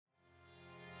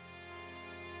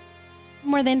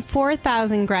More than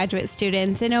 4,000 graduate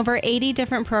students in over 80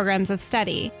 different programs of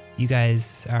study. You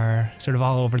guys are sort of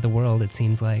all over the world, it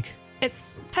seems like.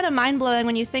 It's kind of mind-blowing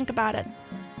when you think about it.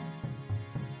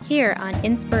 Here on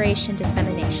Inspiration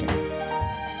Dissemination.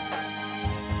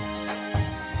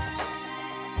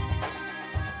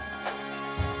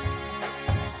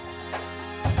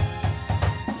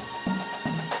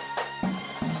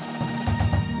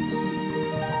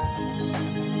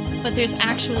 But there's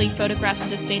actually photographs of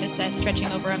this data set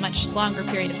stretching over a much longer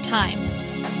period of time.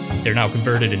 They're now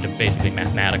converted into basically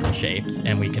mathematical shapes,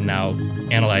 and we can now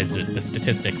analyze the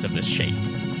statistics of this shape.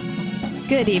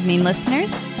 Good evening,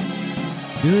 listeners.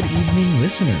 Good evening,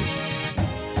 listeners.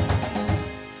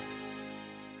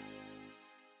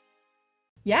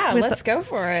 Yeah, let's go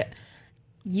for it.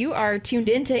 You are tuned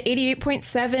in to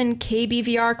 88.7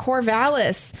 KBVR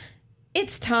Corvallis.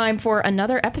 It's time for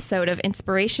another episode of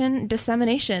Inspiration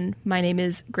Dissemination. My name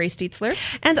is Grace Dietzler.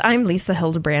 And I'm Lisa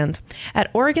Hildebrand.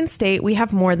 At Oregon State, we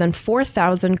have more than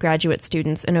 4,000 graduate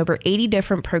students in over 80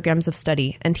 different programs of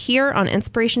study. And here on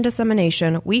Inspiration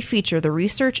Dissemination, we feature the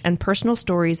research and personal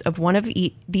stories of one of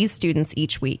these students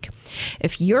each week.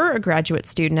 If you're a graduate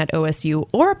student at OSU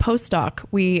or a postdoc,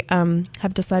 we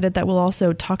have decided that we'll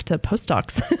also talk to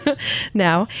postdocs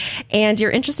now. And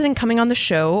you're interested in coming on the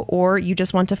show, or you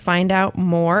just want to find out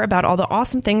more about all the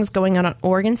awesome things going on at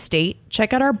Oregon State,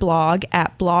 check out our blog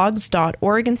at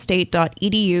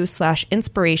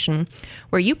blogs.oregonstate.edu/inspiration,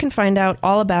 where you can find out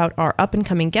all about our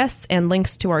up-and-coming guests and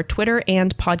links to our Twitter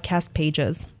and podcast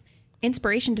pages.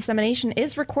 Inspiration Dissemination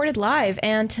is recorded live,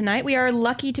 and tonight we are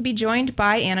lucky to be joined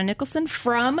by Anna Nicholson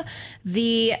from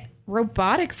the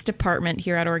robotics department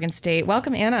here at Oregon State.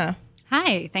 Welcome, Anna.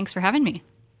 Hi, thanks for having me.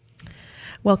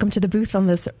 Welcome to the booth on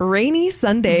this rainy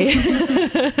Sunday.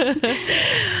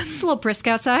 It's a little brisk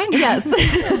outside. Yes. Is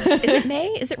it May?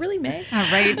 Is it really May?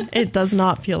 Right. It does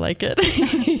not feel like it.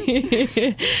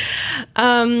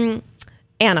 Anna,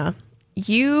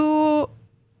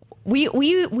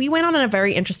 we went on a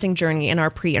very interesting journey in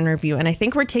our pre-interview, and I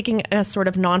think we're taking a sort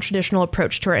of non-traditional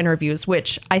approach to our interviews,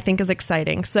 which I think is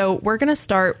exciting. So we're going to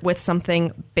start with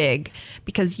something big,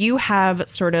 because you have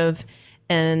sort of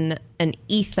an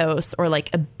ethos, or like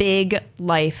a big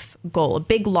life goal, a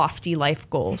big lofty life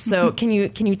goal. So can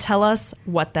you tell us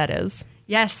what that is?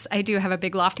 Yes, I do have a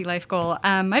big lofty life goal.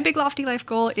 My big lofty life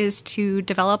goal is to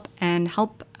develop and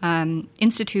help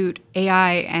institute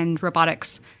AI and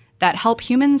robotics that help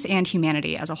humans and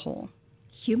humanity as a whole.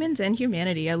 Humans and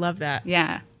humanity. I love that.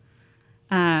 Yeah.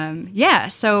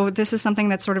 So this is something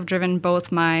that's sort of driven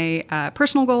both my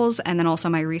personal goals and then also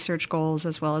my research goals,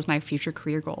 as well as my future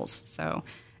career goals. So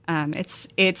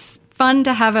it's fun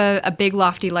to have a big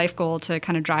lofty life goal to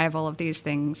kind of drive all of these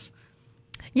things.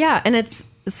 Yeah, and it's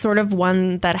sort of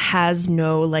one that has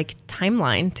no like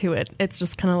timeline to it. It's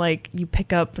just kind of like you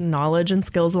pick up knowledge and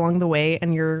skills along the way,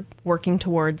 and you're working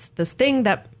towards this thing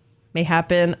that may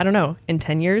happen, I don't know, in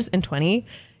 10 years, in 20,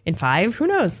 in 5, who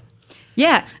knows?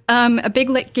 Yeah, a big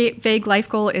vague life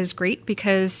goal is great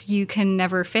because you can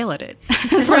never fail at it.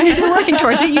 As long as you're working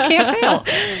towards it, you can't fail.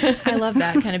 I love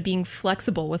that, kind of being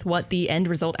flexible with what the end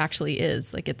result actually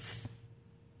is. Like it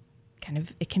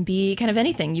can be kind of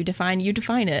anything. You define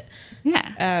it.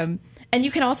 Yeah. And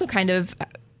you can also kind of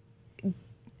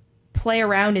play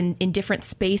around in different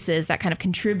spaces that kind of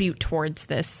contribute towards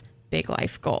this big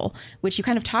life goal, which you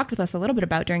kind of talked with us a little bit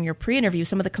about during your pre-interview,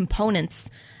 some of the components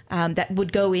that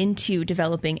would go into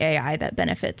developing AI that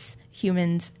benefits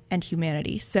humans and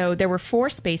humanity. So there were 4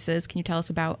 spaces. Can you tell us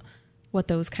about what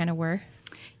those kind of were?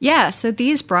 Yeah, so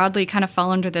these broadly kind of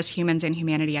fall under this humans and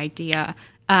humanity idea.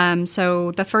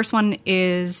 So the first one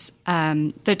is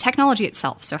the technology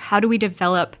itself. So how do we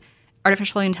develop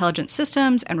artificial intelligence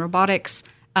systems and robotics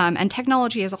and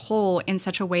technology as a whole in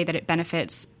such a way that it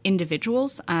benefits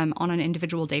individuals on an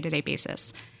individual day-to-day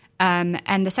basis?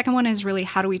 And the second one is really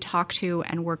how do we talk to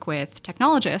and work with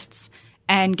technologists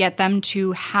and get them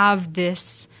to have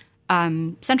this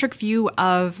centric view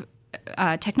of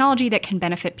technology that can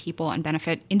benefit people and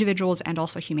benefit individuals and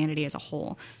also humanity as a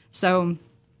whole. So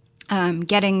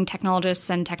getting technologists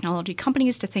and technology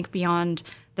companies to think beyond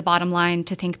the bottom line,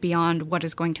 to think beyond what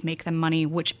is going to make them money,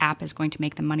 which app is going to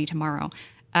make them money tomorrow,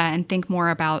 and think more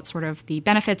about sort of the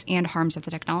benefits and harms of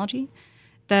the technology.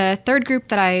 The third group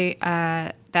that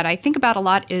I think about a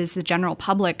lot is the general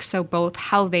public. So both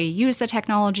how they use the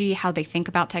technology, how they think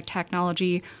about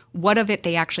technology, what of it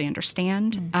they actually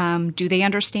understand. Do they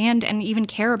understand and even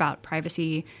care about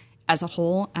privacy as a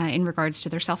whole in regards to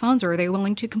their cell phones, or are they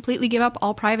willing to completely give up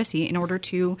all privacy in order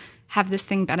to have this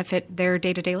thing benefit their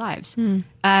day-to-day lives?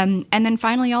 And then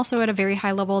finally, also at a very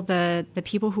high level, the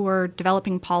people who are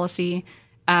developing policy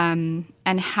and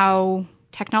how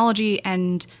technology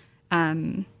and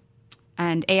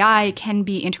AI can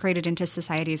be integrated into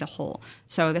society as a whole.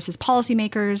 So this is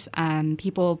policymakers,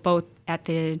 people both at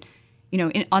the,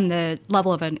 on the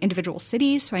level of an individual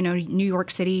city. So I know New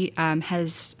York City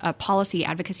has a policy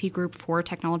advocacy group for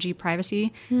technology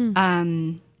privacy.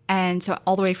 And so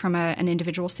all the way from an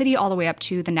individual city all the way up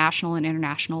to the national and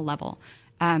international level.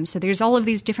 So there's all of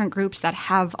these different groups that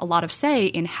have a lot of say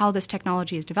in how this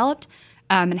technology is developed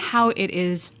and how it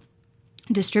is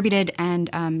distributed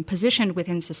and positioned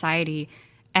within society.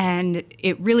 And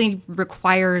it really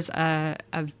requires a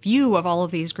view of all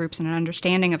of these groups and an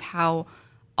understanding of how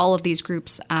all of these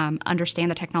groups understand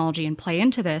the technology and play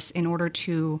into this in order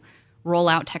to roll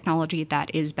out technology that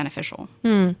is beneficial.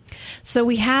 So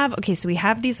we have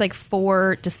these like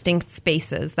 4 distinct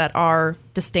spaces that are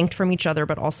distinct from each other,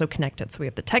 but also connected. So we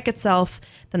have the tech itself,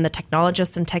 then the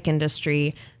technologists and tech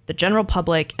industry, the general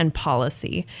public, and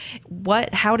policy.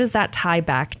 How does that tie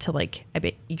back to like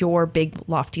your big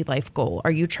lofty life goal?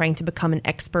 Are you trying to become an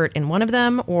expert in one of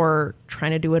them or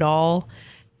trying to do it all?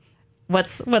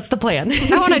 What's the plan?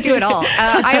 I want to do it all.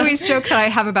 I always joke that I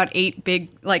have about 8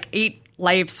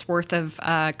 life's worth of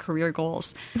career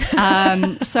goals.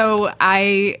 So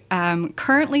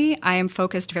currently I am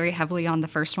focused very heavily on the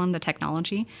first one, the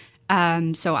technology.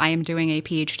 So I am doing a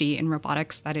PhD in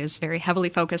robotics that is very heavily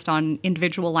focused on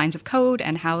individual lines of code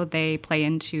and how they play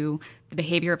into the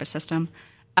behavior of a system.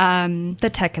 The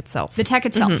tech itself.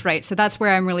 Right. So that's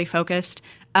where I'm really focused.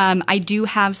 I do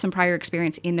have some prior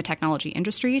experience in the technology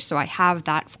industry, so I have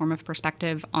that form of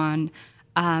perspective on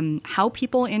how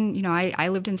people I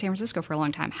lived in San Francisco for a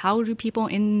long time. How do people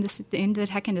in the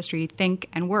tech industry think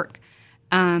and work?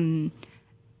 And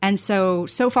so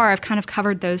far I've kind of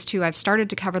covered those 2. I've started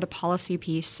to cover the policy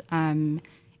piece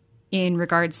in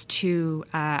regards to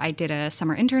I did a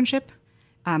summer internship.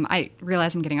 I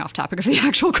realize I'm getting off topic of the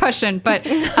actual question, but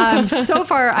so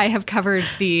far I have covered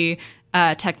the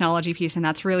technology piece, and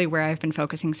that's really where I've been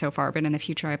focusing so far. But in the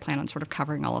future, I plan on sort of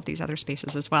covering all of these other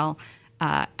spaces as well.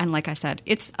 And like I said,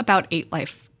 it's about 8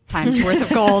 lifetimes worth of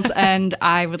goals, and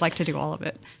I would like to do all of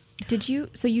it.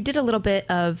 So you did a little bit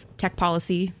of tech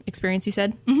policy experience, you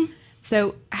said? Mm-hmm.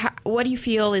 So what do you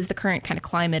feel is the current kind of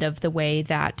climate of the way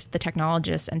that the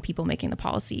technologists and people making the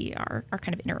policy are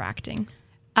kind of interacting?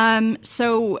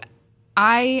 So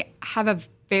I have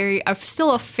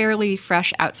still a fairly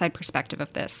fresh outside perspective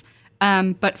of this.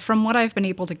 But from what I've been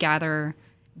able to gather,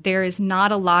 there is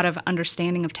not a lot of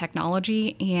understanding of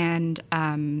technology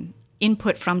and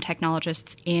input from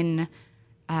technologists in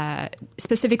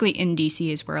specifically in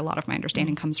DC is where a lot of my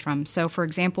understanding comes from. So, for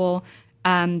example,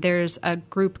 there's a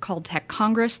group called Tech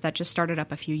Congress that just started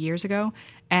up a few years ago.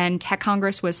 And Tech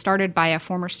Congress was started by a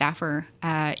former staffer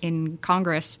in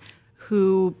Congress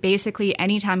who basically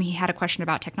anytime he had a question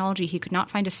about technology, he could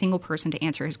not find a single person to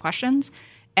answer his questions.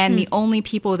 And the only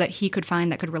people that he could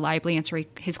find that could reliably answer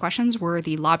his questions were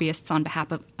the lobbyists on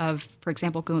behalf of, for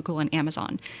example, Google and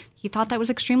Amazon. He thought that was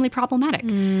extremely problematic.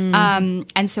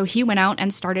 And so he went out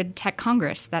and started Tech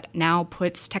Congress that now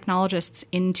puts technologists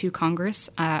into Congress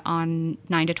on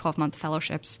 9 to 12-month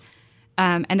fellowships.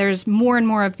 And there's more and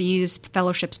more of these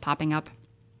fellowships popping up.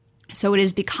 So it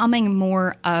is becoming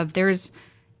more of, there's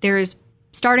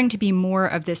starting to be more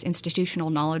of this institutional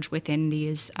knowledge within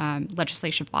these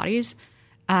legislative bodies.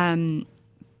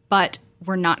 But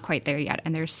we're not quite there yet,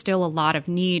 and there's still a lot of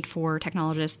need for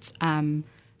technologists.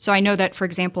 So I know that, for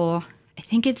example, I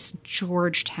think it's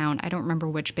Georgetown, I don't remember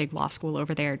which big law school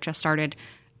over there, just started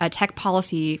a tech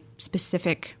policy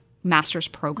specific master's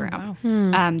program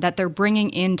that they're bringing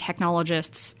in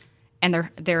technologists, and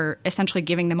they're essentially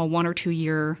giving them a 1 or 2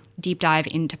 year deep dive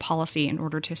into policy in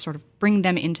order to sort of bring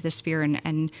them into the sphere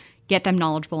and get them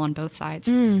knowledgeable on both sides.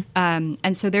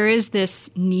 And so there is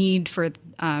this need for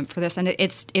this, and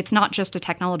it's not just a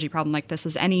technology problem. Like this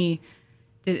is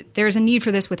there's a need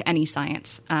for this with any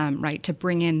science, right? To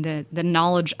bring in the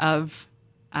knowledge of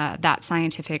that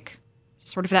scientific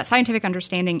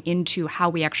understanding into how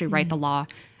we actually write the law,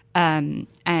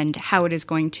 and how it is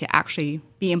going to actually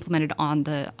be implemented on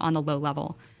the low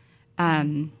level.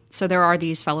 So there are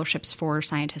these fellowships for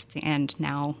scientists, and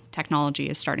now technology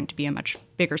is starting to be a much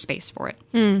bigger space for it.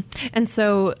 And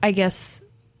so I guess,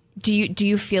 do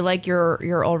you feel like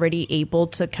you're already able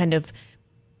to kind of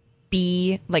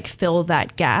fill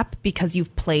that gap because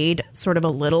you've played sort of a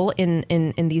little in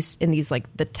these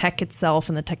like the tech itself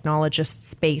and the technologist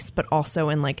space, but also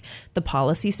in like the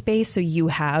policy space? So you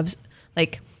have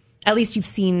at least you've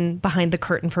seen behind the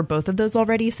curtain for both of those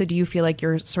already. So do you feel like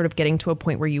you're sort of getting to a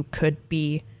point where you could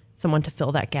be someone to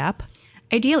fill that gap?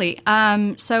 Ideally.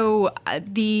 So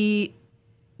the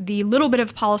the little bit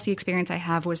of policy experience I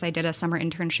have was I did a summer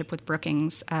internship with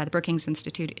Brookings. The Brookings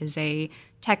Institute is a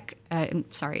think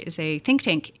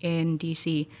tank in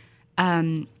DC.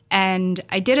 And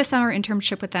I did a summer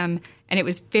internship with them, and it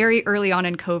was very early on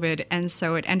in COVID. And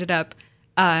so it ended up,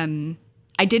 I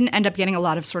didn't end up getting a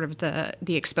lot of sort of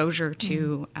the exposure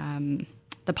to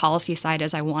the policy side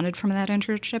as I wanted from that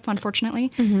internship,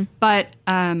 unfortunately. But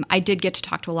I did get to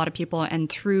talk to a lot of people, and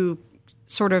through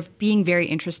sort of being very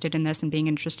interested in this and being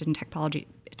interested in tech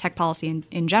policy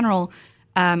in general,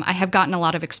 I have gotten a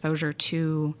lot of exposure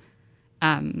to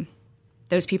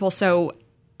those people. So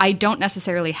I don't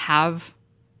necessarily have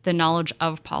the knowledge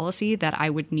of policy that I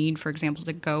would need, for example,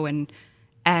 to go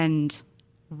and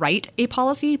write a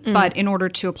policy. But in order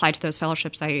to apply to those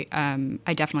fellowships, I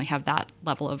definitely have that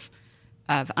level of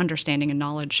understanding and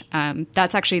knowledge.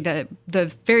 That's actually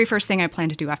the very first thing I plan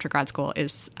to do after grad school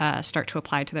is start to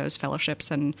apply to those fellowships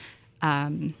and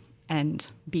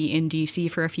be in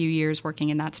DC for a few years working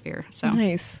in that sphere. So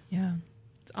nice. Yeah.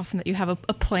 It's awesome that you have a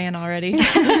plan already.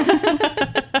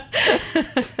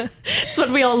 It's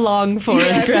what we all long for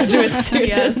as graduate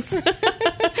students.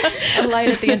 A light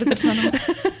at the end of the tunnel.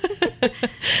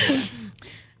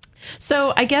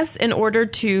 So I guess in order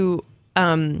to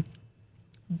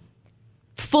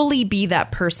fully be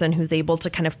that person who's able to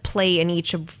kind of play in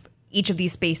each of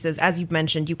these spaces, as you've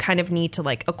mentioned, you kind of need to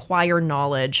like acquire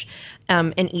knowledge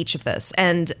in each of this.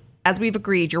 And as we've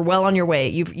agreed, you're well on your way.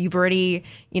 You've already,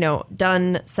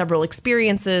 done several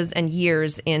experiences and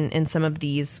years in some of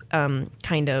these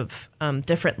kind of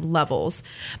different levels.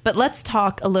 But let's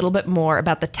talk a little bit more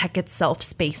about the tech itself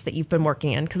space that you've been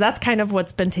working in, because that's kind of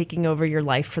what's been taking over your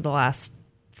life for the last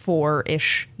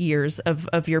 4-ish years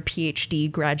of your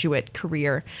PhD graduate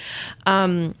career.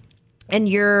 And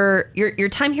your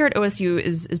time here at OSU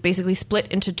is basically split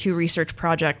into 2 research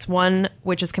projects, one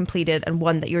which is completed and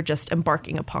one that you're just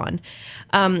embarking upon.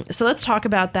 So let's talk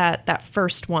about that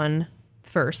first one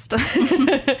first,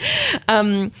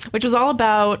 which was all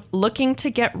about looking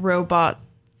to get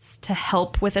robots to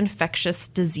help with infectious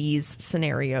disease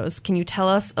scenarios. Can you tell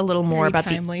us a little more about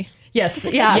timely. Yes,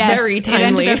 very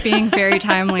timely. It ended up being very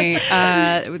timely.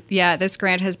 This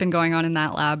grant has been going on in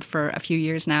that lab for a few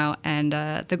years now, and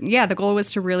the goal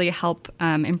was to really help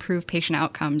improve patient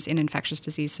outcomes in infectious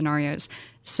disease scenarios.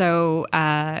 So,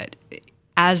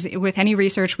 as with any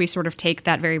research, we sort of take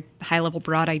that very high-level,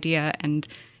 broad idea and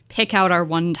pick out our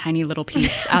one tiny little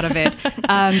piece out of it.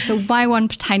 So, my one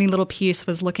tiny little piece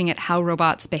was looking at how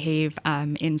robots behave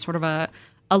in sort of a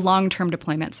long-term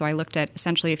deployment. So I looked at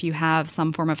essentially if you have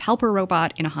some form of helper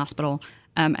robot in a hospital,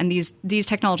 and these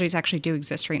technologies actually do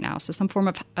exist right now. So some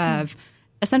form of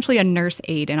essentially a nurse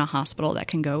aide in a hospital that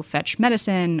can go fetch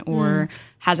medicine or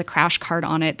has a crash cart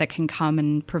on it that can come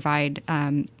and provide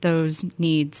those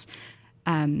needs.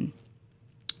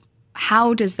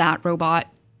 How does that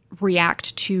robot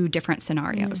react to different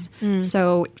scenarios?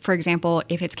 So, for example,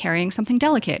 if it's carrying something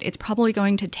delicate, it's probably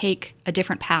going to take a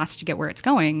different path to get where it's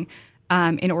going.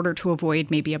 In order to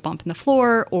avoid maybe a bump in the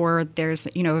floor, or there's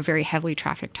a very heavily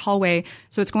trafficked hallway.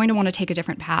 So it's going to want to take a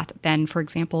different path than, for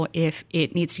example, if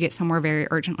it needs to get somewhere very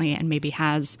urgently and maybe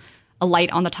has a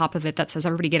light on the top of it that says,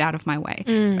 everybody get out of my way,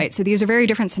 right? So these are very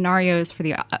different scenarios for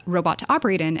the robot to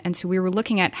operate in. And so we were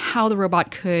looking at how the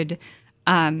robot could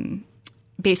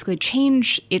basically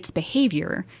change its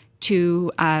behavior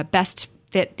to best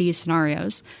fit these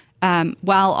scenarios,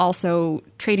 while also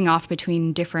trading off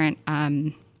between different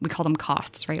we call them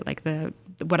costs, right? Like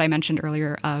what I mentioned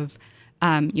earlier of,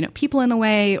 people in the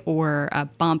way or a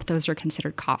bump, those are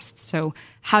considered costs. So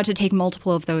how to take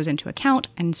multiple of those into account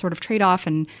and sort of trade off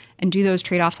and do those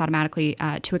trade-offs automatically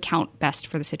to account best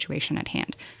for the situation at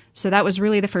hand. So that was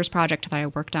really the first project that I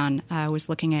worked on, was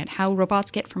looking at how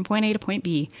robots get from point A to point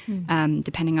B,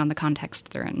 depending on the context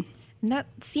they're in. And that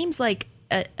seems like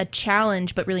a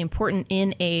challenge, but really important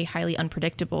in a highly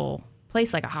unpredictable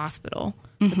place like a hospital,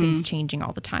 with things changing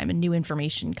all the time and new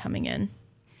information coming in.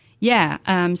 Yeah.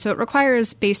 So it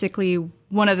requires basically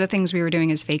one of the things we were doing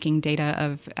is faking data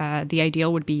of the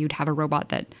ideal would be you'd have a robot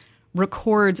that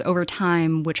records over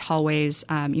time which hallways,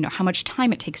 how much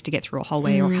time it takes to get through a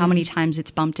hallway or how many times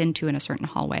it's bumped into in a certain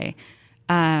hallway,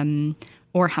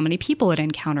 or how many people it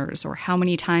encounters or how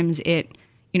many times it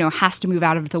has to move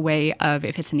out of the way of,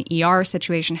 if it's an ER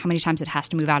situation, how many times it has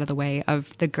to move out of the way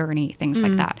of the gurney, things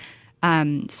like that.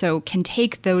 So can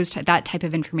take that type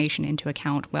of information into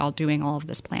account while doing all of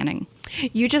this planning.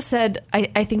 You just said,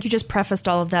 I think you just prefaced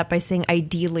all of that by saying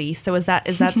ideally. So is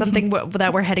that something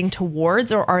that we're heading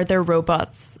towards, or are there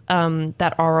robots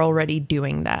that are already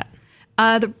doing that?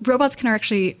 The robots can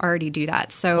actually already do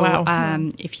that. So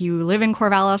if you live in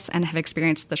Corvallis and have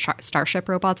experienced the Starship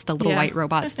robots, the little white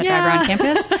robots that drive around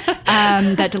campus,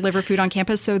 that deliver food on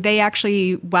campus, so they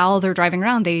actually, while they're driving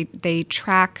around, they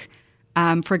track,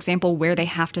 for example, where they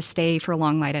have to stay for a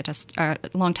long time at a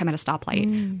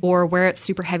stoplight, or where it's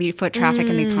super heavy foot traffic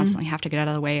and they constantly have to get out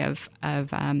of the way of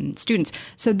students.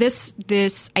 So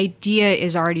this idea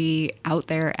is already out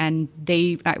there, and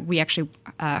we actually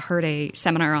heard a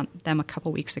seminar on them a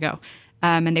couple weeks ago,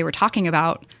 and they were talking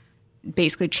about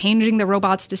basically changing the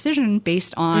robot's decision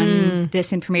based on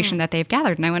this information that they've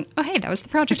gathered. And I went, oh, hey, that was the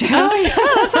project.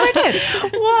 That's what I did.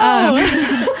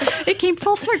 Whoa. It came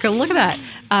full circle. Look at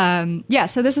that.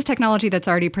 So this is technology that's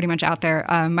already pretty much out there.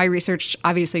 My research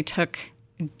obviously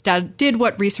did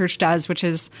what research does, which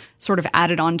is sort of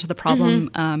added on to the problem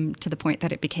to the point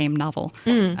that it became novel.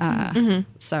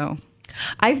 So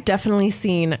I've definitely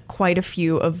seen quite a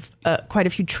few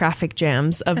traffic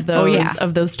jams of those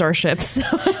of those Starships.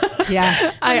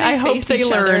 I hope they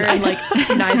learn. And like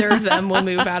neither of them will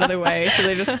move out of the way, so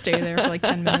they just stay there for like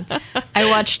 10 minutes. I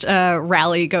watched a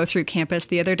rally go through campus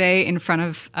the other day in front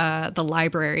of the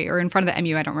library, or in front of the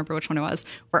MU, I don't remember which one it was,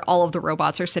 where all of the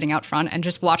robots are sitting out front, and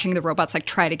just watching the robots like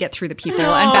try to get through the people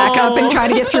and back up and try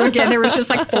to get through again. There was just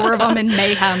like 4 of them in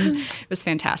mayhem. It was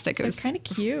fantastic. It was kind of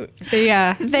cute. They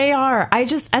are. I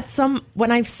just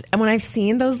when I've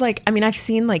seen those, like, I mean, I've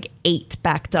seen like 8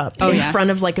 backed up in front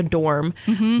of like a dorm,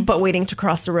 but waiting to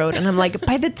cross the road. And I'm like,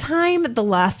 by the time the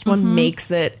last one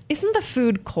makes it, isn't the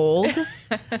food cold?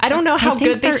 I don't know how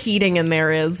good the heating in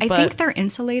there is. I think they're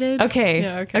insulated.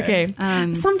 Okay.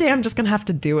 Someday I'm just going to have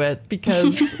to do it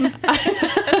because,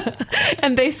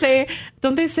 and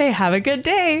don't they say, have a good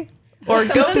day? Or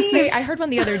go be. I heard one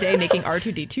the other day making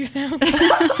R2D2 sounds.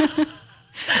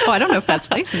 I don't know if that's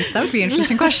licensed. That would be an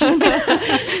interesting question.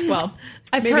 Well,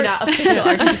 maybe not official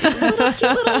R2D2.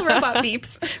 Cute little robot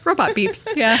beeps. Robot beeps,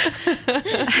 yeah.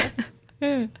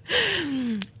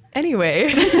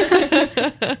 Anyway.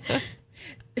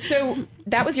 So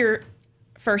that was your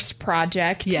first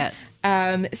project. Yes.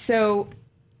 So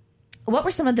what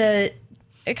were some of the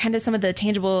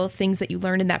tangible things that you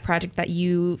learned in that project that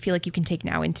you feel like you can take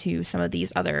now into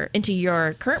into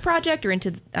your current project, or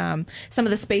into some of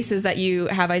the spaces that you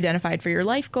have identified for your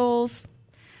life goals?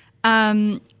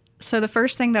 So the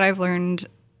first thing that I've learned,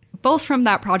 both from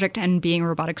that project and being a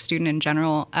robotics student in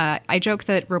general, I joke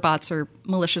that robots are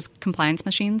malicious compliance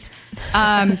machines,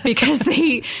 because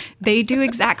they do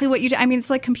exactly what you do. I mean,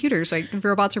 it's like computers. Like,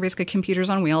 robots are basically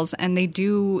computers on wheels, and they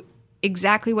do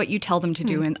exactly what you tell them to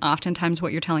do, and oftentimes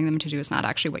what you're telling them to do is not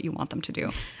actually what you want them to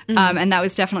do. And that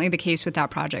was definitely the case with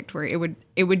that project, where it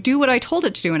would do what I told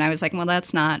it to do, and I was like, well,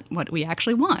 that's not what we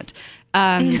actually want.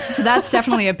 So that's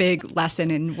definitely a big lesson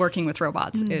in working with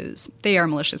robots, is they are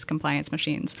malicious compliance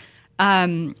machines.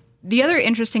 The other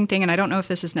interesting thing, and I don't know if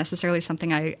this is necessarily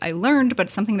something I learned, but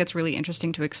something that's really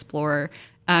interesting to explore,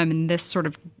 and this sort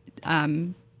of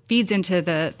feeds into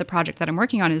the project that I'm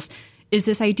working on, is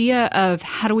this idea of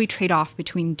how do we trade off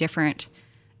between different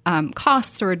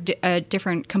costs or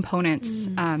different components,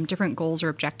 different goals or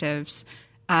objectives,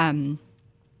 in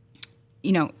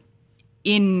a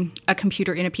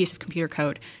piece of computer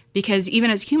code. Because even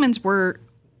as humans,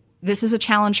 this is a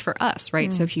challenge for us,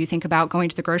 right? So if you think about going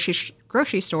to the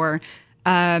grocery store,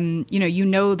 you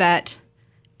know that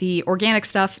the organic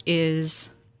stuff is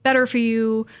better for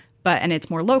you, and it's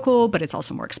more local, but it's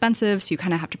also more expensive. So you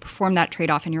kind of have to perform that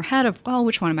trade-off in your head of, well,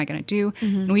 which one am I going to do?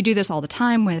 And we do this all the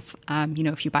time with,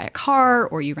 if you buy a car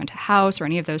or you rent a house or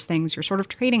any of those things, you're sort of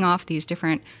trading off these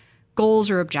different goals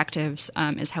or objectives,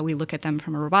 is how we look at them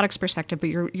from a robotics perspective. But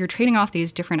you're trading off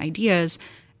these different ideas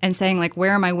and saying, like,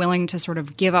 where am I willing to sort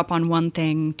of give up on one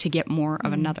thing to get more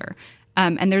of another?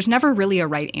 And there's never really a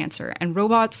right answer. And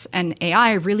robots and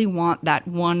AI really want that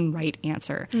one right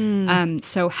answer.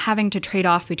 So having to trade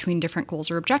off between different goals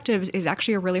or objectives is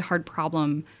actually a really hard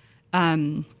problem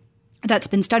that's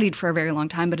been studied for a very long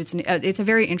time. But it's a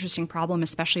very interesting problem,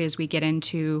 especially as we get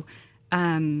into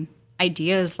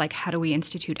ideas like how do we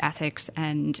institute ethics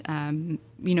and,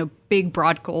 big,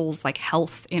 broad goals like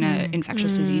health in an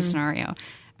infectious disease scenario.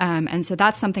 And so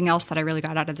that's something else that I really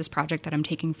got out of this project that I'm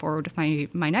taking forward with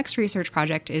my next research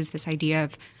project, is this idea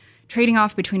of trading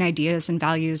off between ideas and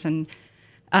values, and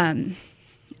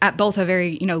at both a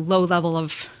very, low level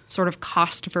of sort of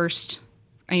cost versus,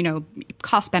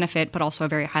 cost benefit, but also a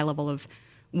very high level of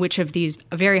which of these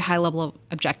very high level of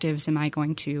objectives am I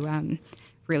going to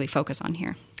really focus on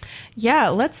here. Yeah,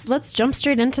 let's jump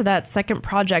straight into that second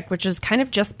project, which is kind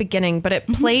of just beginning, but it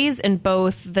plays in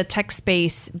both the tech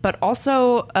space, but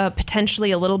also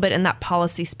potentially a little bit in that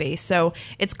policy space. So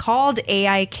it's called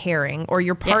AI Caring, or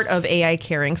you're part of AI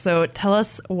Caring. So tell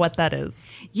us what that is.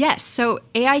 Yes. So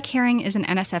AI Caring is an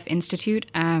NSF institute,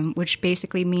 which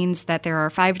basically means that there are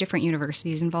 5 different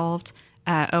universities involved.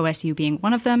 OSU being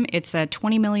one of them. It's a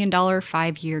 $20 million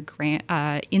 5-year grant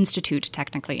institute,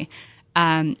 technically.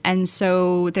 And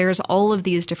so there's all of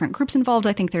these different groups involved.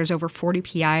 I think there's over 40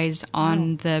 PIs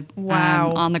on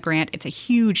on the grant. It's a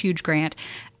huge, huge grant.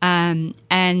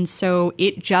 And so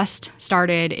it just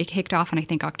started. It kicked off in, I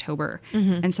think, October.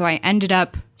 And so I ended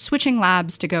up switching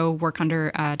labs to go work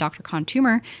under Dr. Khan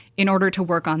Toomer in order to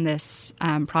work on this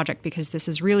project, because this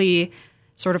is really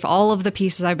sort of all of the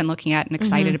pieces I've been looking at and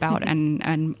excited about,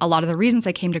 and a lot of the reasons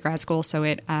I came to grad school. So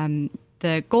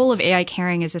the goal of AI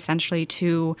Caring is essentially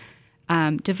to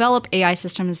develop AI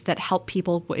systems that help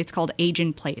people. It's called age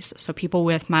in place. So people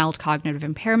with mild cognitive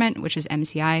impairment, which is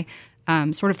MCI,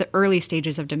 sort of the early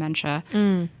stages of dementia.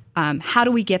 How do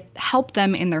we help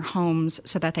them in their homes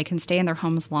so that they can stay in their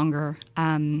homes longer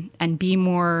and be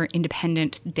more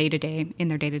independent day to day in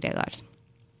their day-to-day lives?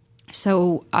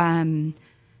 So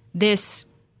this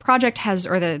project has,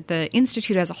 or the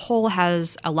institute as a whole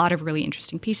has a lot of really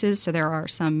interesting pieces. So there are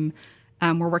some,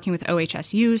 we're working with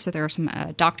OHSU, so there are some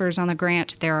doctors on the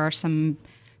grant. There are some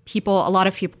people, a lot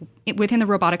of people within the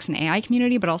robotics and AI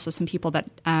community, but also some people that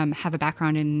have a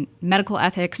background in medical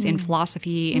ethics, in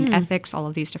philosophy, in ethics, all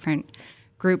of these different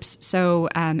groups. So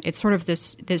it's sort of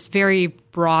this very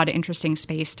broad, interesting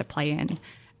space to play in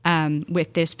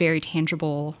with this very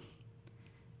tangible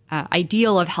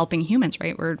ideal of helping humans,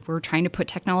 right? We're trying to put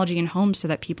technology in homes so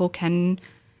that people can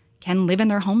live in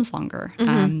their homes longer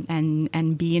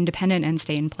and be independent and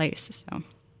stay in place. So,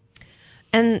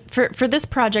 and for this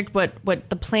project, what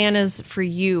the plan is for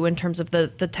you in terms of the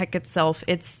tech itself,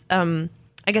 it's I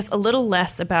guess a little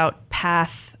less about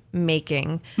path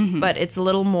making, but it's a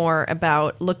little more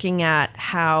about looking at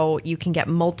how you can get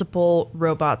multiple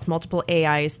robots, multiple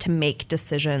AIs to make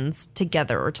decisions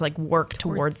together, or to like work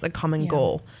towards a common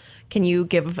goal. Can you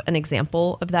give an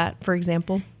example of that, for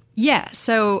example? Yeah.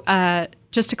 So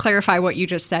just to clarify what you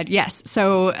just said, yes.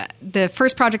 So the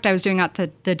first project I was doing out,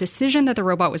 the decision that the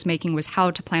robot was making was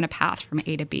how to plan a path from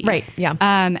A to B. Right, yeah.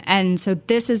 And so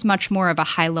this is much more of a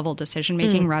high-level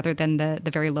decision-making rather than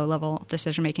the very low-level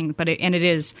decision-making. But it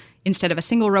is, instead of a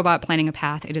single robot planning a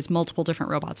path, it is multiple different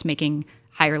robots making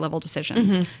higher-level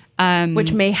decisions.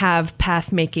 Which may have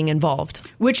path making involved.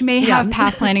 Which may have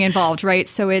path planning involved, right?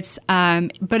 So it's,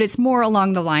 but it's more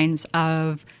along the lines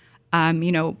of,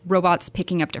 robots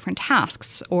picking up different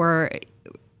tasks, or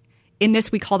in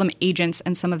this we call them agents,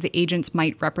 and some of the agents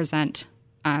might represent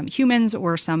humans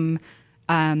or some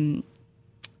other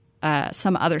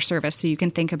service. So you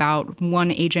can think about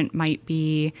one agent might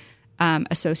be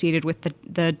associated with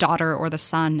the daughter or the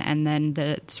son, and then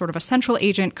the sort of a central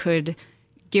agent could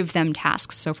give them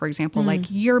tasks. So for example, like,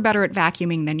 you're better at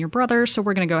vacuuming than your brother, so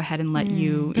we're going to go ahead and let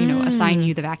you, assign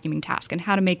you the vacuuming task, and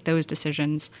how to make those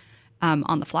decisions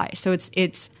on the fly. So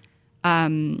it's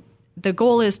the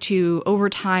goal is to, over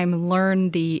time, learn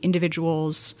the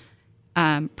individual's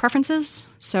preferences.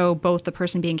 So both the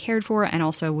person being cared for, and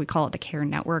also we call it the care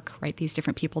network, right? These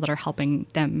different people that are helping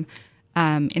them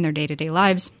in their day-to-day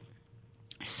lives.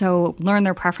 So learn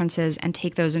their preferences and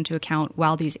take those into account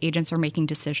while these agents are making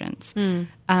decisions.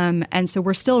 And so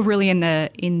we're still really in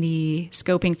the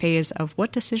scoping phase of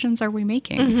what decisions are we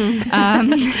making.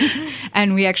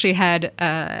 And we actually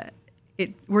had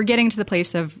we're getting to the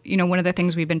place of, one of the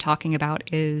things we've been talking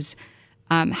about is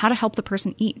how to help the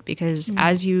person eat, because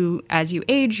as you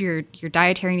age, your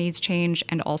dietary needs change,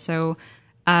 and also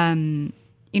certain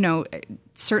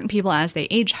people as they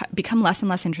age become less and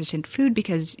less interested in food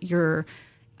because your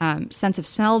sense of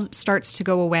smell starts to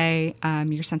go away,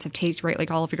 your sense of taste, right? Like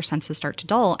all of your senses start to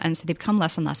dull, and so they become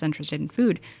less and less interested in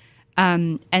food.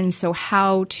 And so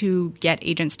how to get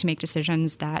agents to make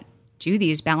decisions that do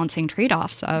these balancing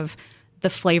trade-offs of the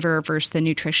flavor versus the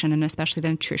nutrition, and especially the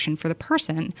nutrition for the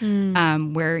person,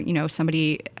 where,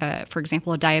 somebody, for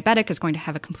example, a diabetic is going to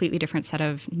have a completely different set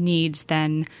of needs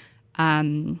than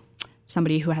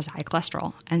somebody who has high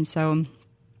cholesterol. And so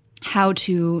how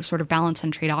to sort of balance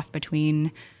and trade off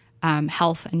between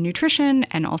health and nutrition,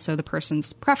 and also the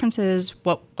person's preferences,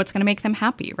 what's going to make them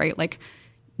happy, right? Like,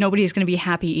 nobody's going to be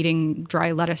happy eating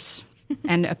dry lettuce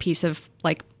and a piece of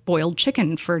like boiled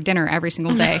chicken for dinner every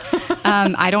single day.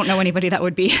 I don't know anybody that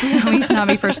would be, at least not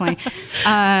me personally.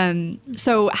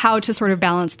 So how to sort of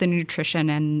balance the nutrition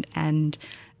and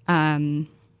the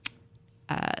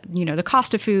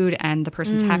cost of food and the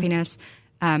person's happiness.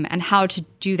 and how to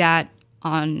do that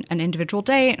on an individual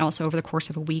day and also over the course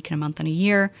of a week and a month and a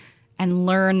year, and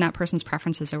learn that person's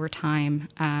preferences over time,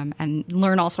 and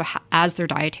learn also as their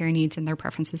dietary needs and their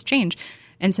preferences change.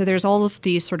 And so there's all of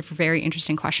these sort of very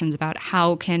interesting questions about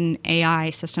how can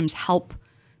AI systems help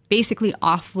basically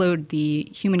offload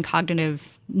the human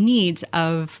cognitive needs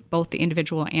of both the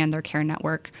individual and their care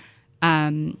network,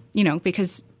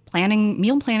 because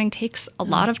meal planning takes a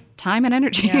lot of time and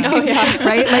energy,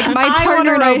 right? Like my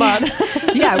partner and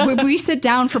I, we sit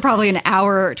down for probably an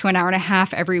hour to an hour and a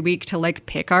half every week to like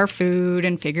pick our food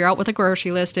and figure out what the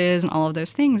grocery list is and all of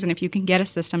those things. And if you can get a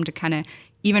system to kind of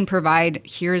even provide,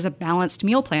 here's a balanced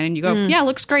meal plan, and you go,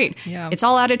 looks great. Yeah. It's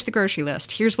all added to the grocery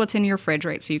list. Here's what's in your fridge,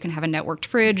 right? So you can have a networked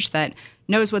fridge that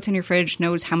knows what's in your fridge,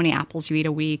 knows how many apples you eat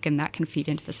a week, and that can feed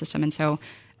into the system. And so,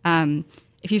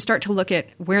 if you start to look at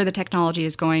where the technology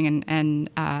is going and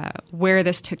where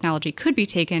this technology could be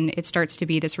taken, it starts to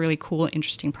be this really cool,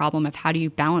 interesting problem of how do you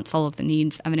balance all of the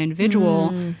needs of an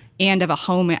individual and of a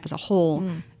home as a whole,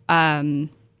 and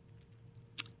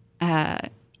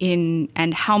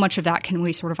how much of that can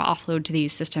we sort of offload to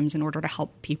these systems in order to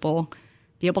help people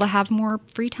be able to have more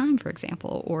free time, for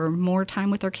example, or more time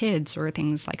with their kids or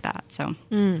things like that.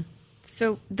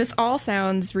 So this all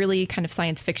sounds really kind of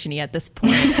science fiction-y at this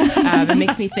point. It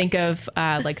makes me think of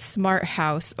like Smart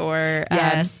House or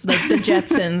like the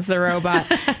Jetsons, the robot.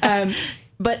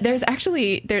 But there's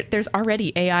actually there's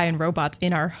already AI and robots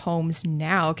in our homes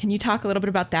now. Can you talk a little bit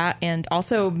about that, and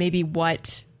also maybe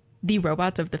what the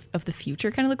robots of the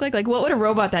future kind of look like? Like, what would a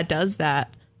robot that does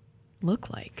that look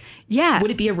like? Yeah,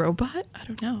 would it be a robot? I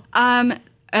don't know.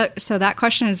 So that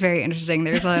question is very interesting.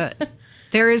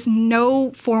 There is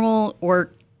no formal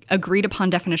or agreed upon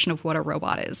definition of what a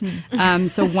robot is.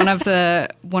 So one of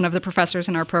the professors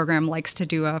in our program likes to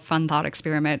do a fun thought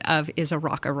experiment of, is a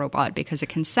rock a robot? Because it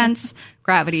can sense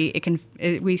gravity.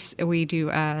 We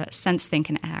do sense, think,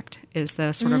 and act is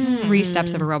the sort of 3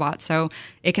 steps of a robot. So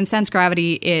it can sense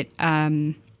gravity. It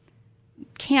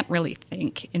can't really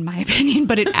think, in my opinion,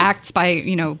 but it acts by,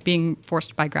 being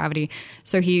forced by gravity.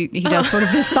 So he does sort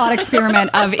of this thought experiment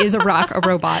of, is a rock a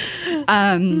robot?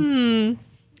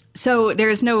 So there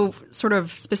is no sort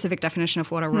of specific definition of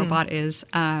what a robot is.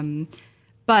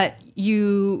 But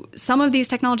some of these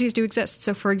technologies do exist.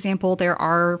 So for example, there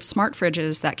are smart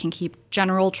fridges that can keep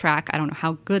general track. I don't know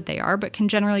how good they are, but can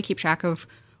generally keep track of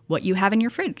what you have in your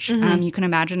fridge. You can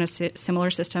imagine a similar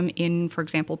system for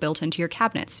example, built into your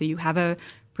cabinets. So you have a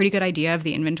pretty good idea of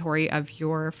the inventory of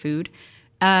your food.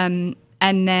 And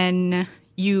then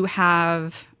you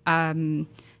have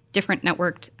different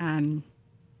networked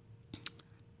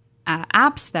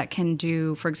apps that can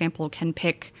do, for example, can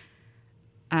pick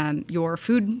your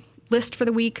food list for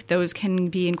the week. Those can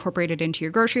be incorporated into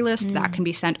your grocery list. That can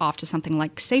be sent off to something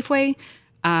like Safeway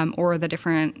or the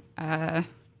different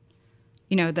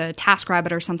the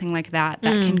TaskRabbit or something like that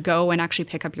can go and actually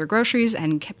pick up your groceries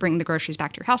and bring the groceries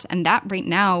back to your house. And that right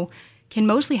now can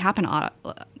mostly happen,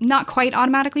 not quite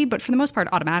automatically, but for the most part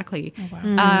automatically. Oh,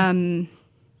 wow.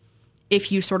 If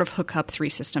you sort of hook up 3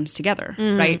 systems together,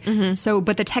 right? So,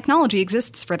 but the technology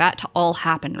exists for that to all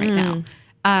happen right now.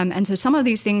 And so some of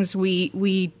these things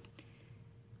we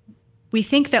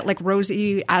think that like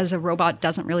Rosie as a robot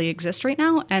doesn't really exist right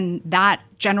now, and that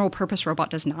general purpose robot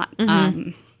does not.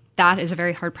 That is a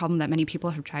very hard problem that many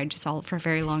people have tried to solve for a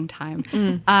very long time.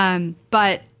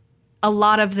 But a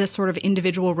lot of the sort of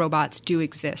individual robots do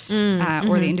exist,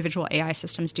 or the individual AI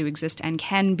systems do exist and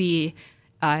can be,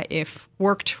 if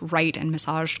worked right and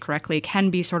massaged correctly, can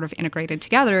be sort of integrated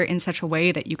together in such a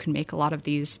way that you can make a lot of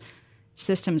these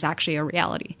systems actually a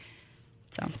reality.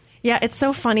 So yeah, it's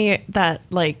so funny that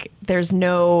like there's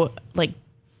no like,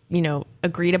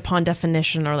 agreed upon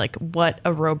definition or like what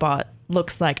a robot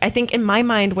looks like. I think in my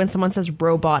mind, when someone says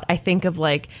robot, I think of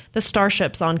like the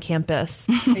starships on campus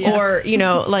or,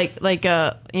 like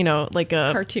a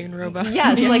cartoon robot.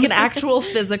 Yes. Like an actual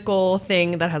physical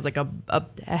thing that has like a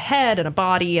head and a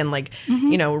body and like,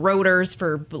 rotors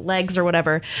for legs or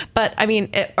whatever. But I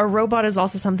mean, a robot is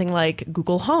also something like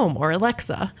Google Home or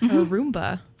Alexa. A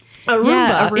Roomba. A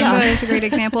Roomba is a great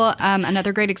example.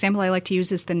 Another great example I like to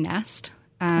use is the Nest.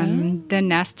 The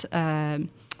Nest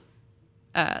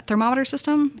thermometer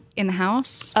system in the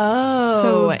house. Oh,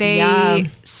 so they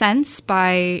sense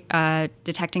by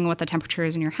detecting what the temperature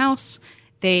is in your house.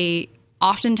 They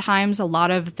oftentimes, a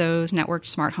lot of those networked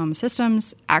smart home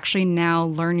systems actually now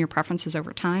learn your preferences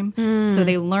over time. So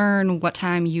they learn what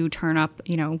time you turn up,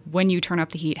 when you turn up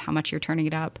the heat, how much you're turning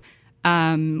it up.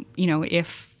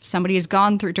 If somebody is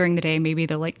gone through during the day, maybe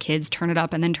the kids turn it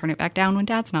up and then turn it back down when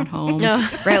dad's not home,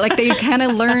 right? Like they kind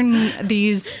of learn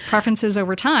these preferences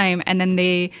over time, and then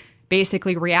they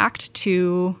basically react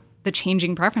to the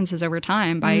changing preferences over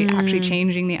time by actually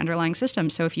changing the underlying system.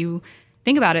 So if you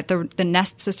think about it, the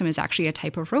Nest system is actually a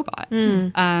type of robot.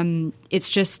 It's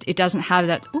just, it doesn't have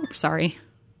that, sorry.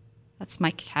 That's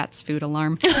my cat's food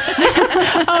alarm.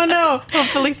 Oh no,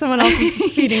 hopefully someone else is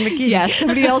feeding the kitty. Yes,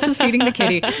 somebody else is feeding the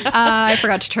kitty. I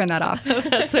forgot to turn that off.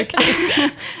 That's okay.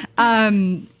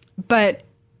 But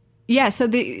yeah, so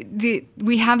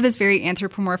we have this very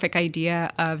anthropomorphic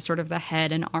idea of sort of the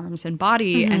head and arms and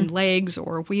body and legs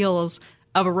or wheels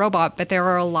of a robot, but there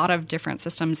are a lot of different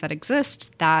systems that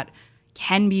exist that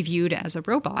can be viewed as a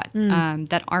robot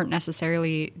that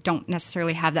don't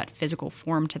necessarily have that physical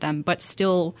form to them, but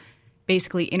still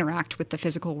basically interact with the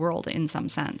physical world in some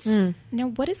sense. Now,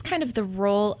 what is kind of the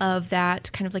role of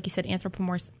that, kind of like you said,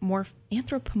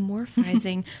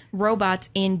 anthropomorphizing robots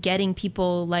in getting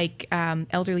people like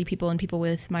elderly people and people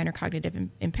with minor cognitive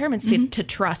impairments to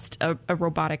trust a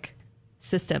robotic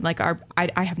system? Like,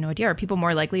 I have no idea. Are people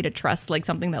more likely to trust like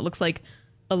something that looks like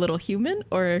a little human,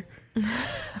 or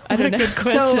I don't know. Good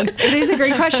question. So it is a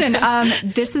great question.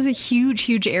 This is a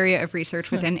huge area of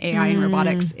research within AI and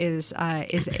robotics is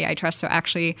AI trust. So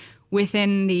actually,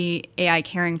 within the AI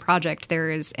Caring project,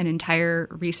 there is an entire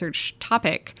research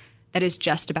topic that is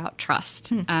just about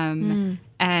trust.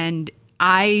 And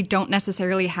I don't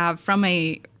necessarily have, from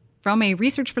a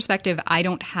research perspective, I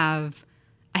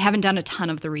haven't done a ton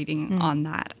of the reading on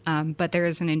that. But there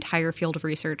is an entire field of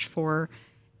research for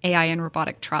AI and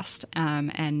robotic trust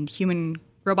and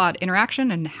human-robot interaction,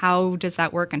 and how does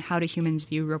that work, and how do humans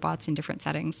view robots in different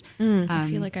settings? I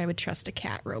feel like I would trust a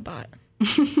cat robot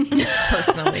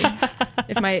personally.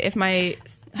 If my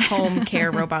home care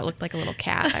robot looked like a little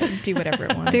cat, I would do whatever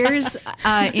it wanted. There's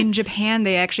in Japan,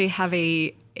 they actually have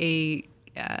I'm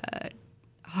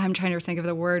trying to think of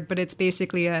the word, but it's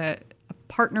basically a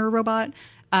partner robot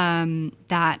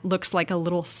that looks like a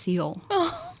little seal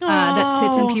that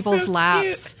sits in people's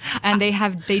laps. And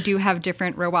they do have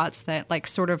different robots that like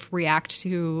sort of react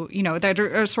to, that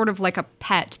are sort of like a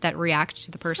pet that react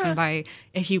to the person by,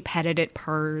 if you pet it, it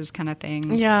purrs kind of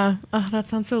thing. Yeah. Oh, that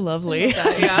sounds so lovely.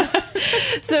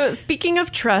 So speaking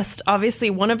of trust, obviously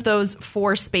one of those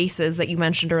 4 spaces that you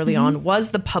mentioned early on was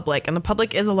the public, and the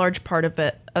public is a large part of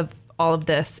all of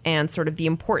this, and sort of the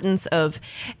importance of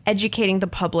educating the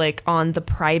public on the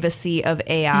privacy of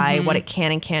AI, what it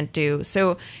can and can't do.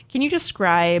 So can you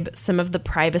describe some of the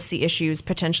privacy issues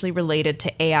potentially related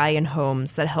to AI in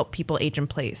homes that help people age in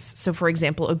place? So for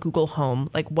example, a Google Home,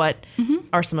 like what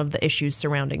are some of the issues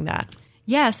surrounding that?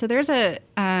 Yeah, so there's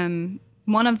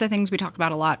one of the things we talk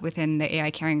about a lot within the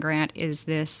AI Caring Grant is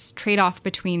this trade-off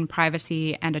between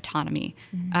privacy and autonomy.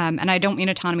 And I don't mean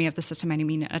autonomy of the system, I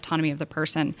mean autonomy of the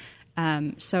person.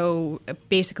 So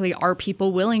basically, are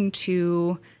people willing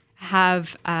to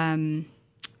have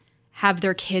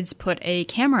their kids put a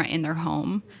camera in their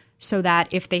home so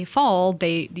that if they fall,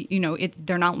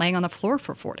 they're not laying on the floor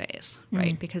for 4 days,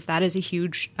 right? Because that is a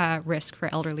huge risk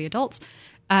for elderly adults.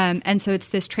 And so it's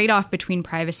this trade-off between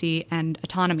privacy and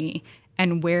autonomy,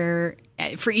 and where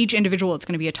for each individual, it's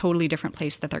going to be a totally different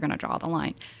place that they're going to draw the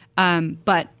line.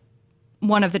 But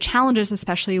one of the challenges,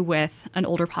 especially with an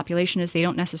older population, is they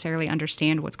don't necessarily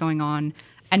understand what's going on.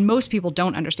 And most people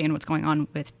don't understand what's going on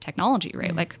with technology,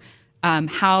 right? Like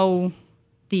how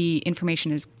the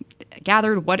information is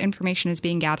gathered, what information is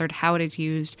being gathered, how it is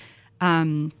used,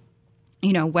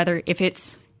 whether if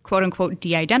it's quote unquote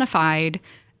de-identified,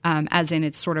 as in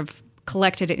it's sort of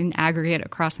collected in aggregate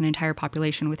across an entire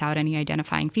population without any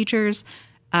identifying features.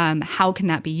 How can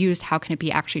that be used? How can it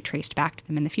be actually traced back to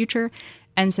them in the future?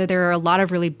 And so there are a lot of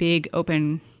really big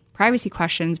open privacy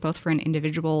questions, both for an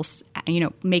individual,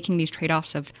 making these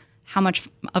trade-offs of how much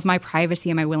of my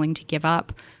privacy am I willing to give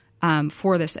up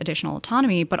for this additional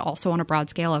autonomy, but also on a broad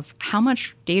scale of how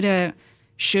much data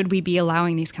should we be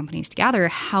allowing these companies to gather?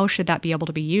 How should that be able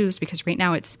to be used? Because right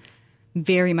now it's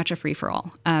very much a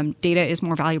free-for-all. Data is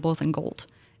more valuable than gold.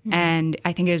 And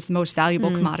I think it is the most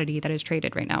valuable commodity that is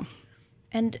traded right now.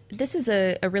 And this is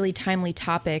a really timely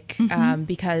topic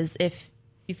because if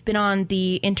you've been on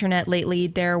the internet lately,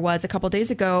 there was a couple days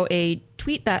ago a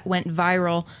tweet that went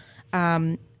viral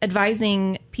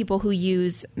advising people who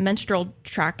use menstrual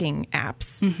tracking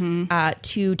apps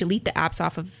to delete the apps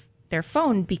off of their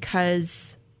phone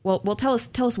because, well, tell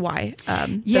us why. That's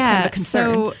kind of a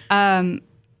concern. So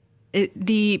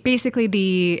the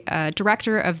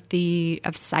director of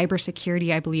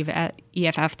cybersecurity, I believe, at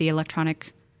EFF, the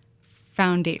Electronic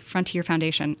Frontier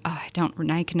Foundation. I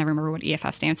can never remember what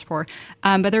EFF stands for,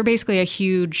 but they're basically a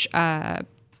huge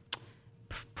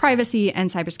privacy and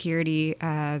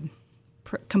cybersecurity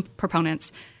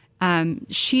proponents.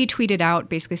 She tweeted out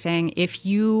basically saying, if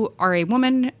you are a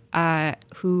woman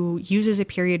who uses a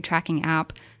period tracking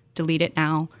app, delete it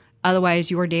now. Otherwise,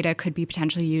 your data could be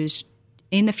potentially used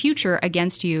in the future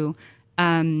against you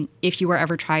if you were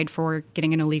ever tried for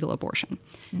getting an illegal abortion.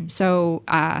 So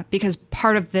because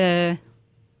part of it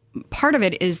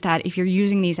is that if you're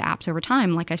using these apps over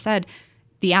time, like I said,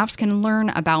 the apps can learn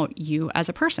about you as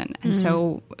a person. And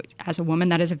so as a woman,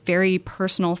 that is a very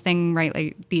personal thing, right?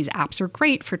 Like these apps are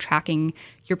great for tracking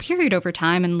your period over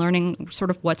time and learning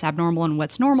sort of what's abnormal and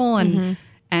what's normal and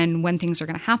when things are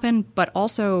going to happen. But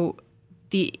also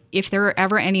if there are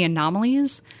ever any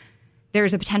anomalies,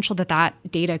 there's a potential that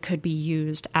data could be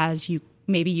used as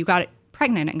maybe you got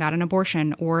pregnant and got an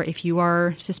abortion, or if you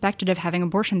are suspected of having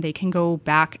abortion, they can go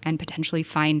back and potentially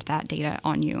find that data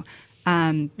on you.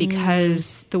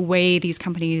 Because the way these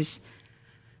companies,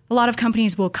 a lot of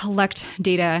companies will collect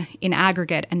data in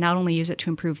aggregate and not only use it to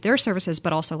improve their services,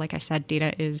 but also, like I said,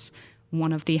 data is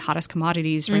one of the hottest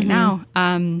commodities right now.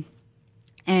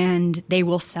 And they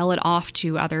will sell it off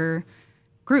to other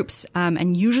groups.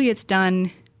 And usually it's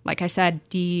done, like I said,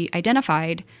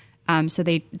 de-identified. So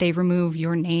they remove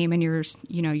your name and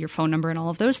your phone number and all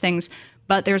of those things.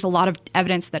 But there's a lot of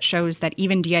evidence that shows that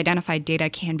even de-identified data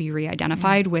can be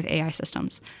re-identified with AI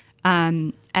systems.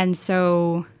 And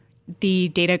so the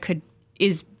data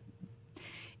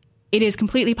it is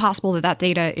completely possible that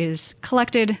data is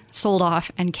collected, sold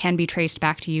off, and can be traced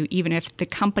back to you, even if the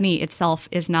company itself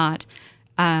is not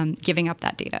giving up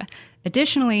that data.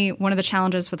 Additionally, one of the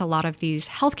challenges with a lot of these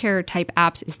healthcare type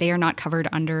apps is they are not covered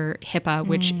under HIPAA,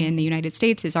 which in the United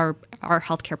States is our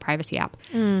healthcare privacy app.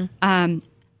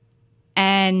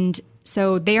 And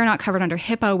so they are not covered under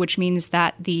HIPAA, which means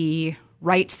that the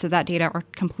rights to that data are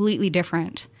completely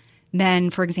different than,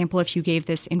 for example, if you gave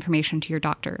this information to your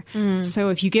doctor. So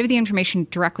if you give the information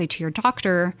directly to your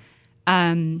doctor,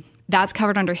 that's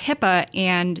covered under HIPAA,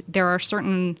 and there are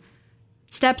certain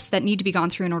steps that need to be gone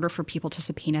through in order for people to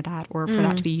subpoena that or for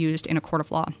that to be used in a court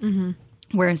of law.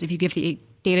 Whereas if you give the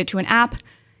data to an app,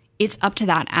 it's up to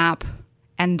that app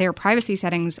and their privacy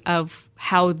settings of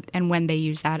how and when they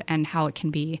use that and how it can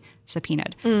be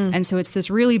subpoenaed. And so it's this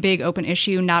really big open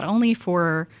issue, not only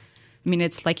for,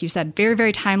 it's like you said, very,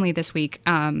 very timely this week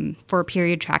for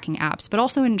period tracking apps, but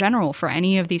also in general for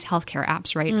any of these healthcare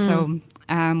apps, right? So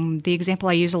the example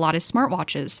I use a lot is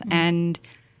smartwatches, and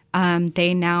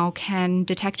they now can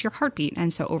detect your heartbeat.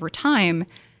 And so over time,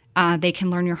 they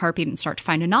can learn your heartbeat and start to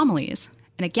find anomalies.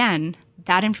 And again,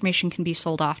 that information can be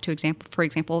sold off to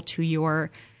to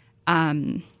your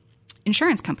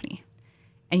insurance company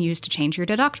and used to change your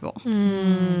deductible.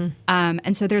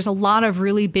 And so there's a lot of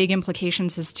really big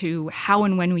implications as to how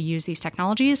and when we use these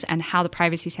technologies and how the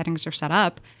privacy settings are set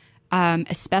up,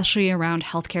 especially around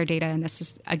healthcare data. And this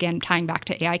is, again, tying back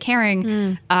to AI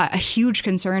caring, a huge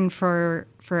concern for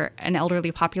an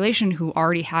elderly population who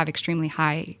already have extremely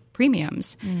high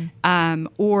premiums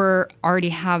or already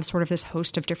have sort of this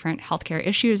host of different healthcare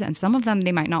issues. And some of them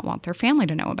they might not want their family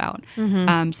to know about.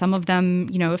 Some of them,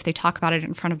 if they talk about it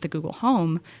in front of the Google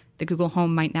Home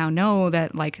might now know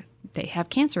that like they have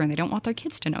cancer and they don't want their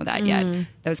kids to know that yet,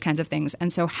 those kinds of things.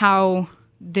 And so how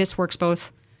this works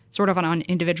both sort of on an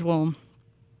individual,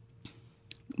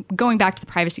 going back to the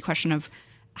privacy question of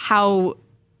how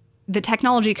the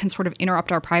technology can sort of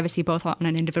interrupt our privacy both on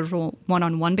an individual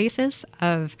one-on-one basis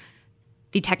of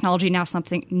the technology now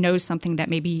knows something that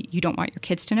maybe you don't want your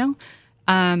kids to know.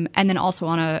 And then also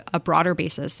on a broader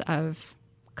basis of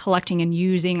collecting and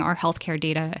using our healthcare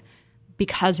data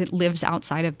because it lives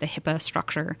outside of the HIPAA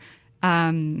structure,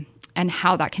 and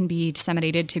how that can be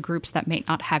disseminated to groups that may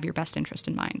not have your best interest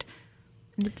in mind.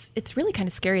 It's really kind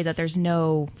of scary that there's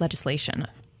no legislation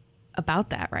about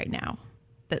that right now.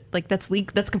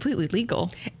 That's completely legal.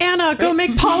 Anna, go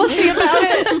make policy about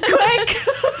it, quick!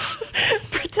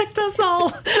 Protect us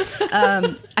all.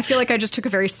 I feel like I just took a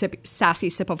very sassy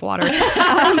sip of water.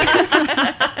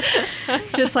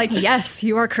 Just like, yes,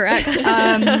 you are correct.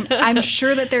 I'm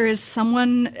sure that there is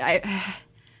someone.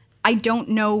 I don't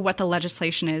know what the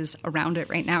legislation is around it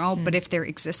right now, but if there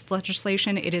exists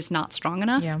legislation, it is not strong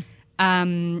enough. Yeah.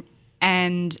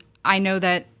 And I know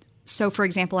that. So, for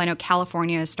example, I know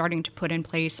California is starting to put in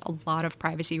place a lot of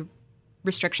privacy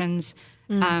restrictions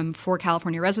for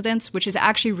California residents, which is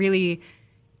actually really,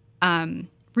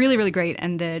 really, really great.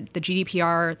 And the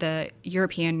GDPR, the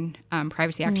European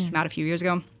Privacy Act, came out a few years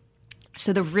ago.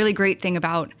 So the really great thing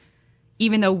about,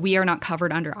 even though we are not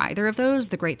covered under either of those,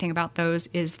 the great thing about those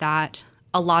is that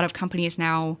a lot of companies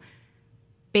now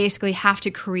basically have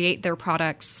to create their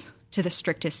products to the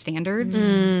strictest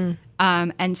standards.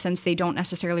 And since they don't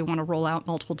necessarily want to roll out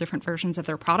multiple different versions of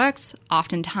their products,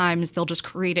 oftentimes they'll just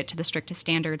create it to the strictest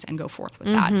standards and go forth with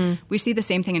that. We see the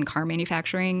same thing in car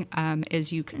manufacturing.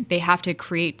 They have to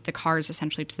create the cars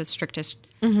essentially to the strictest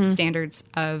standards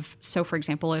of. So, for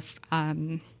example,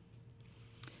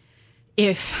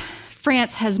 if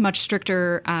France has much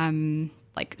stricter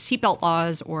like seatbelt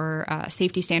laws or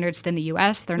safety standards than the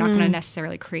U.S., they're not going to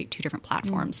necessarily create two different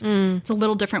platforms. It's a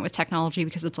little different with technology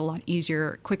because it's a lot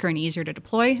quicker and easier to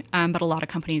deploy. But a lot of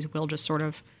companies will just sort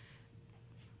of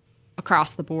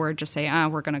across the board just say,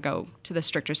 we're going to go to the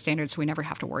stricter standards so we never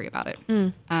have to worry about it.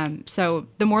 So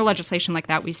the more legislation like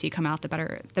that we see come out, the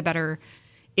better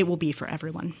it will be for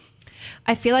everyone.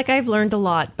 I feel like I've learned a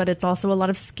lot, but it's also a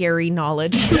lot of scary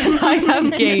knowledge that I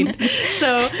have gained.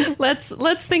 So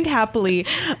let's think happily.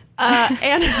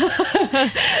 And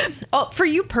for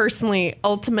you personally,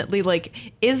 ultimately,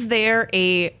 like, is there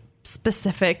a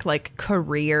specific like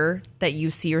career that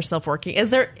you see yourself working?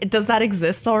 Does that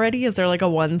exist already? Is there like a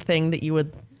one thing that you're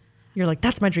like,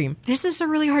 that's my dream? This is a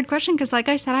really hard question because, like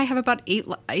I said, I have about eight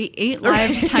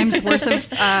lifetimes worth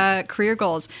of career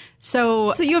goals.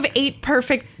 So you have eight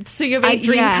dream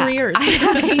careers. I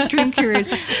have 8 dream careers.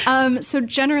 So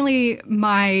generally,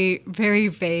 my very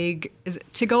vague,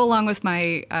 to go along with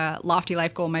my lofty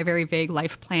life goal, my very vague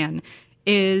life plan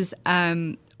is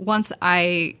once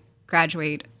I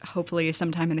graduate, hopefully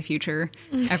sometime in the future.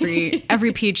 Every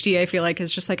PhD I feel like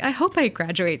is just like, I hope I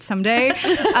graduate someday.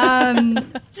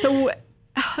 So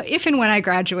if and when I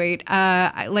graduate,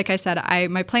 like I said,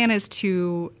 my plan is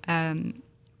to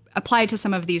apply to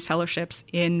some of these fellowships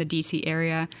in the DC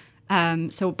area.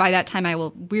 So by that time,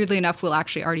 weirdly enough, will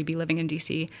actually already be living in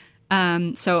DC.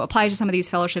 So apply to some of these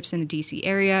fellowships in the DC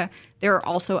area. There are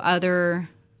also other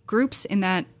groups in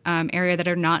that area that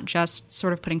are not just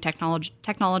sort of putting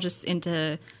technologists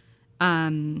into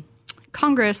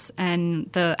Congress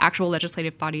and the actual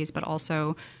legislative bodies, but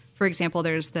also, for example,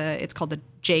 it's called the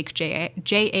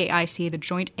JAIC, the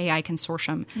Joint AI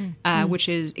Consortium, which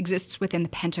exists within the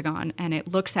Pentagon, and it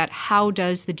looks at how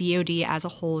does the DoD as a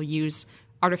whole use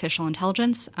artificial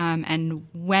intelligence, and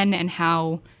when and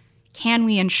how can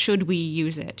we and should we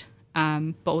use it,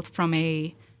 both from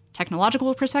a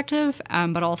technological perspective,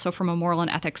 but also from a moral and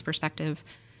ethics perspective,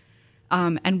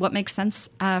 and what makes sense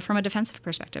from a defensive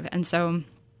perspective. And so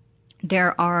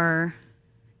there are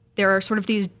sort of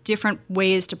these different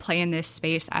ways to play in this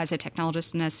space as a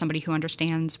technologist and as somebody who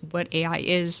understands what AI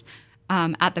is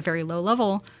at the very low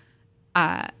level,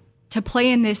 to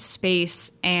play in this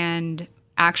space and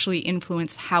actually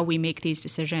influence how we make these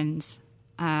decisions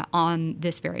on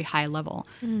this very high level.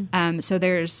 So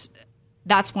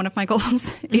that's one of my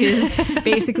goals, is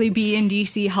basically be in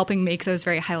DC helping make those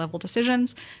very high-level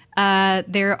decisions.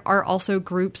 There are also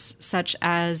groups such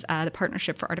as the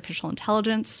Partnership for Artificial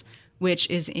Intelligence, which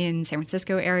is in San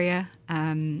Francisco area.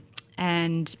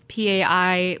 And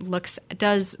PAI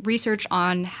does research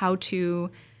on how to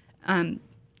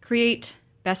create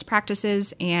best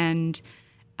practices and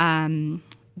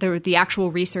the actual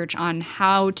research on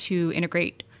how to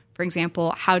integrate, for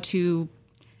example, how to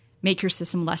make your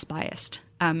system less biased,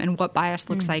 and what bias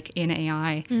looks like in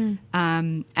AI,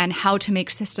 and how to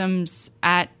make systems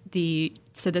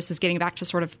so this is getting back to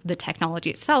sort of the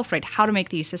technology itself, right? How to make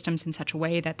these systems in such a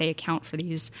way that they account for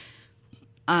these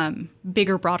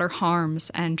bigger, broader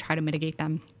harms and try to mitigate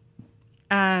them.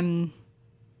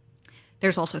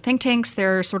 There's also think tanks.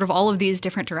 There are sort of all of these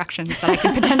different directions that I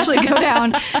could potentially go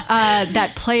down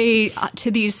that play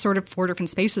to these sort of 4 different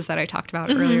spaces that I talked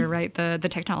about earlier, right? The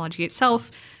technology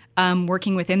itself,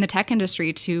 working within the tech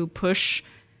industry to push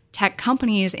tech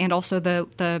companies and also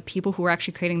the people who are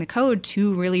actually creating the code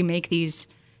to really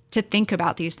to think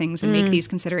about these things and make these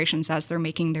considerations as they're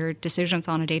making their decisions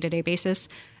on a day-to-day basis.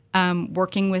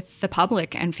 Working with the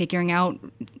public and figuring out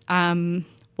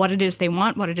what it is they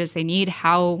want, what it is they need,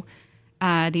 how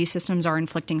these systems are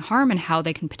inflicting harm and how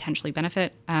they can potentially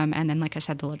benefit. And then, like I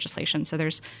said, the legislation. So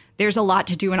there's a lot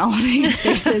to do in all of these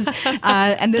spaces.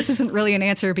 And this isn't really an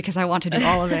answer because I want to do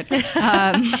all of it.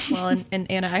 Well, and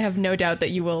Anna, I have no doubt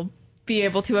that you will be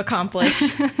able to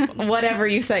accomplish whatever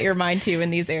you set your mind to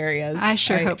in these areas. I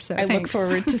hope so. I look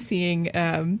forward to seeing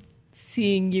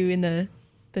you in the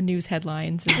news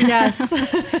headlines. And yes.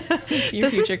 your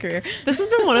future career. This has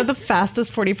been one of the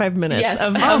fastest 45 minutes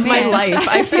of my life.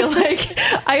 I feel like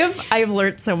I have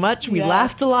learned so much. We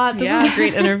laughed a lot. This was a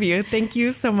great interview. Thank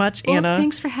you so much, Anna.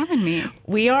 Thanks for having me.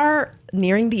 We are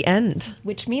nearing the end.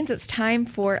 Which means it's time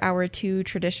for our 2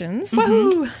 traditions.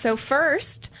 Woohoo! So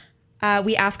first,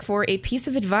 we ask for a piece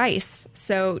of advice.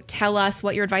 So tell us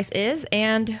what your advice is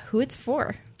and who it's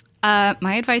for.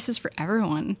 My advice is for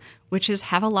everyone, which is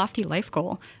have a lofty life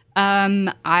goal.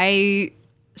 I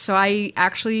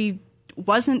actually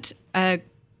wasn't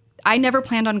I never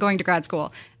planned on going to grad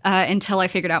school until I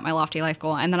figured out my lofty life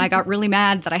goal. And then I got really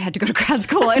mad that I had to go to grad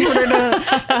school in order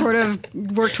to sort of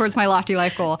work towards my lofty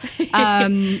life goal.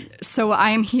 So I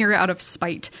am here out of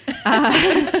spite.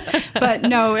 But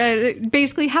no,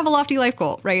 basically have a lofty life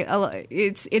goal, right?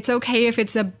 It's okay if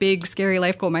it's a big, scary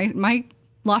life goal. My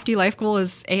lofty life goal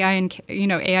is AI and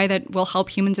AI that will help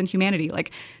humans and humanity.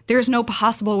 Like, there's no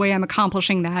possible way I'm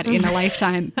accomplishing that in a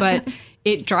lifetime, but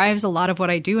it drives a lot of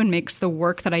what I do and makes the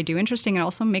work that I do interesting. It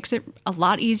also makes it a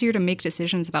lot easier to make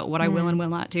decisions about what I will and will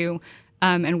not do,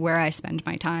 and where I spend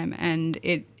my time. And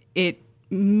it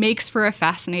makes for a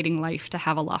fascinating life to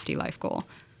have a lofty life goal.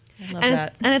 I love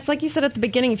that. And it's like you said at the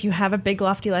beginning, if you have a big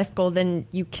lofty life goal, then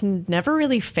you can never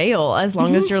really fail as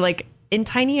long as you're like in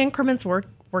tiny increments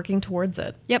working towards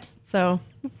it. Yep. So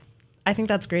I think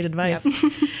that's great advice.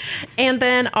 Yep. And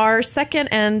then our second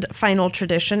and final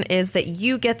tradition is that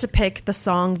you get to pick the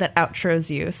song that outros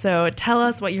you. So tell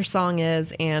us what your song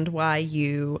is and why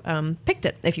you picked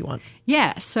it, if you want.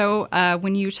 Yeah. So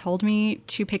when you told me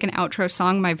to pick an outro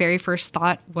song, my very first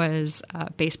thought was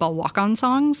baseball walk-on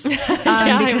songs.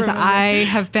 Because I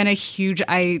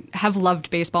have loved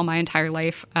baseball my entire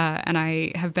life, and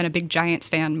I have been a big Giants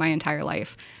fan my entire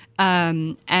life.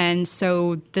 And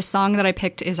so the song that I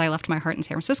picked is I Left My Heart in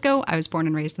San Francisco. I was born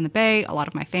and raised in the Bay. A lot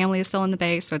of my family is still in the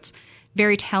Bay, so it's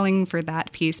very telling for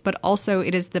that piece. But also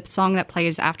it is the song that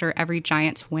plays after every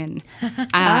Giants win in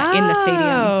the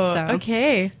stadium. So,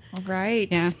 okay. All right.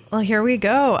 Yeah. Well, here we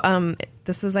go.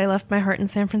 This is I Left My Heart in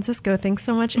San Francisco. Thanks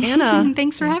so much, Anna.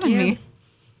 Thanks for having me.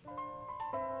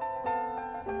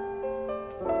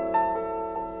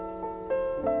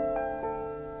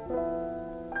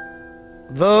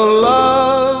 The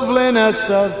loveliness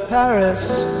of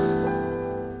Paris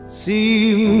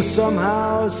seems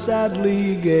somehow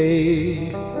sadly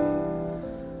gay.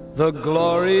 The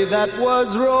glory that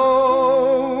was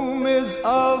Rome is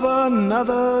of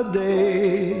another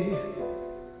day.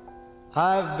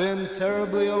 I've been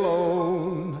terribly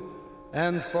alone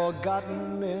and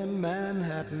forgotten in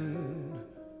Manhattan.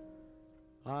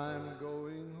 I'm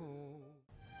going home.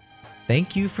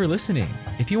 Thank you for listening.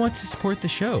 If you want to support the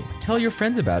show, tell your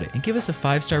friends about it and give us a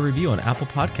 5-star review on Apple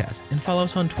Podcasts, and follow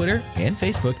us on Twitter and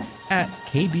Facebook at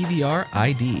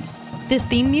KBVRID. This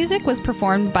theme music was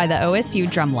performed by the OSU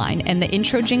Drumline, and the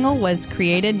intro jingle was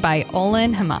created by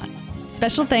Olin Haman.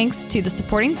 Special thanks to the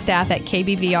supporting staff at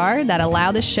KBVR that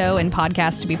allow the show and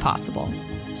podcast to be possible.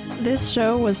 This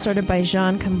show was started by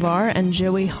Jean Kamvar and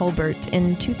Joey Hulbert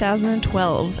in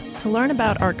 2012. To learn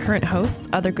about our current hosts,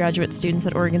 other graduate students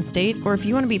at Oregon State, or if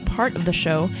you want to be part of the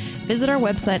show, visit our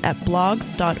website at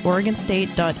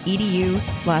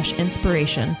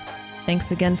blogs.oregonstate.edu/inspiration.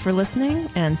 Thanks again for listening,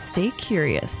 and stay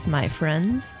curious, my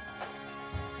friends.